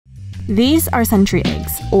These are century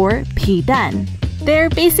eggs, or 皮蛋. They're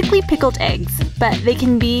basically pickled eggs, but they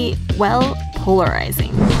can be, well,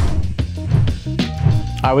 polarizing.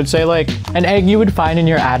 I would say like an egg you would find in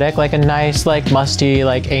your attic, like a nice, like musty,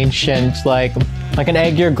 like ancient, like an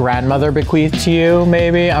egg your grandmother bequeathed to you,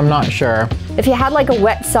 maybe? I'm not sure. If you had like a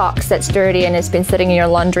wet socks that's dirty and it's been sitting in your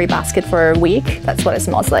laundry basket for a week, that's what it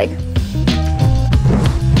smells like.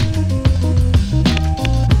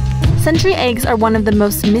 Century eggs are one of the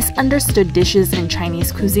most misunderstood dishes in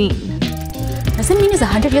Chinese cuisine. Does it mean it's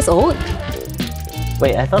 100 years old?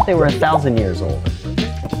 Wait, I thought they were 1,000 years old.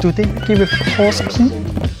 Do they give it horse pee?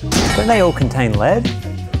 Don't they all contain lead?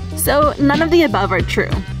 So none of the above are true.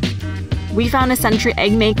 We found a century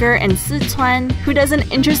egg maker in Sichuan who does an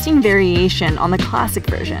interesting variation on the classic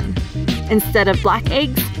version. Instead of black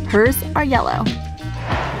eggs, hers are yellow.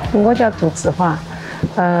 我叫杜子华，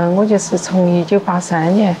我就是从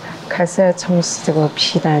1983年开始从事这个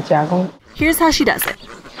皮蛋加工。 Here's how she does it.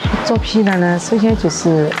 做皮蛋呢，首先就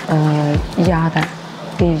是鸭蛋，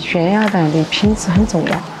对选鸭蛋的品质很重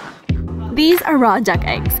要。 These are raw duck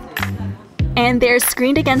eggs, and they're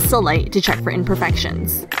screened against the light to check for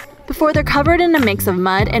imperfections, before they're covered in a mix of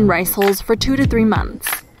mud and rice hulls for 2 to 3 months.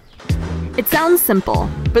 It sounds simple,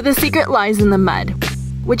 but the secret lies in the mud,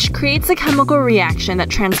 which creates a chemical reaction that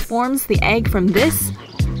transforms the egg from this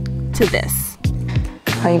to this.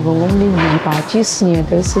 还有一个，我们的泥巴几十年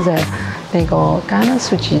都是在那个橄榄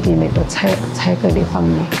树基地那个采购的方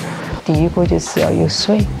面。第一个就是要有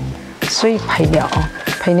水，水配料，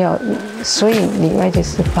水，另外就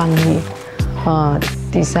是防疫，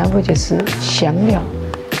第三个就是香料，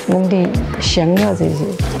我们的香料这些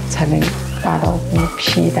才能达到我们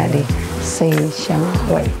皮蛋的色香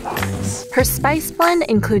味。 Her spice blend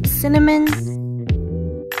includes cinnamon,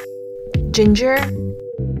 ginger,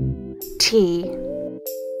 tea,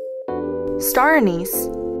 star anise,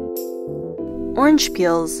 orange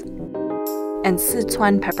peels, and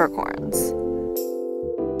Sichuan peppercorns.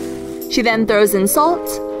 She then throws in salt,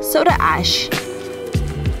 soda ash,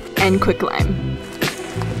 and quicklime.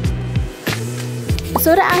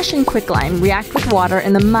 Soda ash and quicklime react with water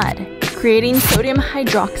in the mud, creating sodium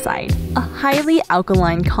hydroxide, a highly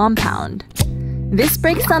alkaline compound. This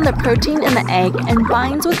breaks down the protein in the egg and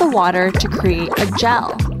binds with the water to create a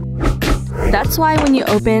gel. That's why when you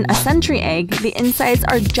open a century egg, the insides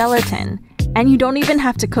are gelatin, and you don't even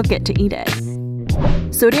have to cook it to eat it.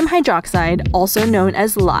 Sodium hydroxide, also known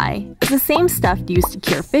as lye, is the same stuff used to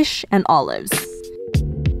cure fish and olives.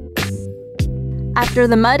 After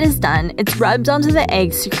the mud is done, it's rubbed onto the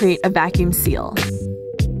eggs to create a vacuum seal.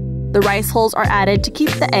 The rice hulls are added to keep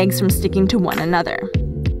the eggs from sticking to one another.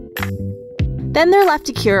 Then they're left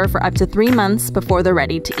to cure for up to 3 months before they're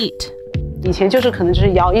ready to eat. 以前就是可能就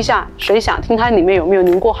是摇一下水响，听它里面有没有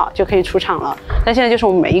凝固好就可以出厂了。但现在就是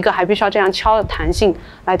我们每一个还必须要这样敲的弹性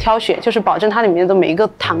来挑选，就是保证它里面的每一个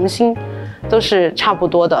糖心都是差不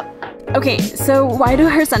多的。Okay, so why do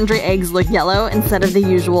her century eggs look yellow instead of the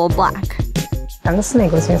usual black? 当时那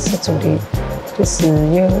个时候是做的，就是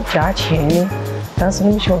有加铅的。当时我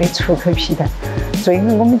们学的出口皮蛋，最后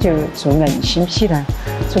我们就做硬心皮蛋。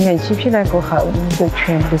做硬心皮蛋过后，我们就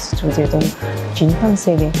全部是做这种金黄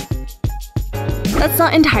色的。 That's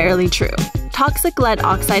not entirely true. Toxic lead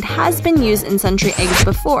oxide has been used in century eggs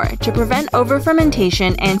before to prevent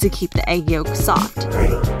over-fermentation and to keep the egg yolk soft.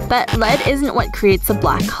 But lead isn't what creates the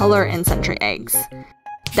black color in century eggs.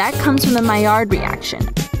 That comes from the Maillard reaction,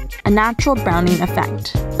 a natural browning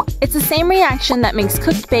effect. It's the same reaction that makes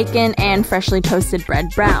cooked bacon and freshly toasted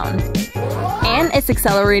bread brown. And it's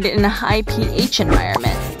accelerated in a high pH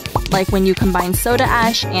environment, like when you combine soda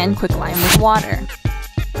ash and quicklime with water.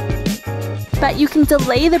 But you can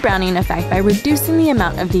delay the browning effect by reducing the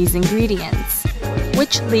amount of these ingredients,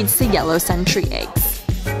 which leads to yellow century eggs.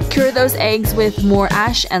 Cure those eggs with more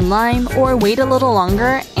ash and lime, or wait a little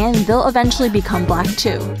longer and they'll eventually become black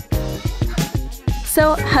too.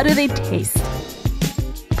 So how do they taste?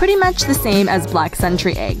 Pretty much the same as black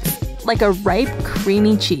century eggs, like a ripe,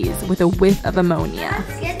 creamy cheese with a whiff of ammonia.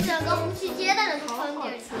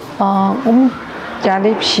 我们家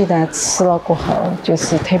的皮蛋吃了过后，就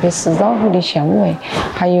是特别是绕口的香味，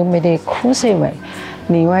还有没得苦涩味，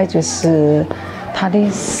另外就是它的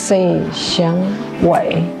色香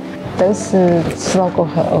味，都是吃了过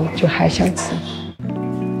后就还想吃。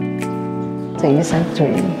这一生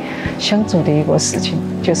最想做的一个事情，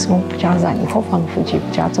就是我们不加任何防腐剂，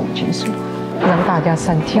不加重金属，让大家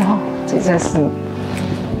身体好，这才是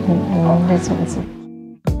我们的宗旨。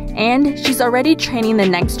 And she's already training the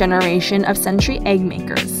next generation of century egg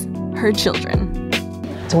makers, her children.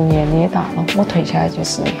 从年龄大了，我退下来就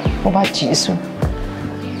是我把技术，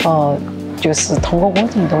就是通过我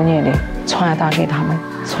这么多年的传递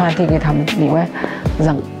给他们，另外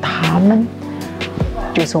让他们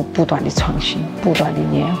就说不断的创新，不断的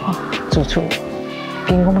研发，做出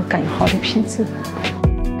比我们更好的品质。